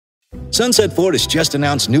Sunset Ford has just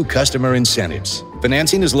announced new customer incentives.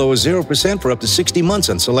 Financing as low as 0% for up to 60 months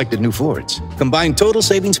on selected new Fords. Combined total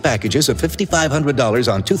savings packages of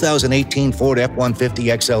 $5,500 on 2018 Ford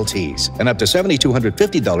F-150 XLTs and up to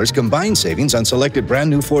 $7,250 combined savings on selected brand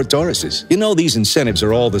new Ford Tauruses. You know these incentives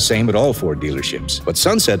are all the same at all Ford dealerships. But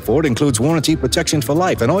Sunset Ford includes warranty protection for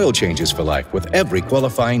life and oil changes for life with every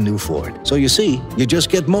qualifying new Ford. So you see, you just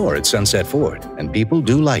get more at Sunset Ford. And people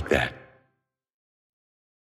do like that.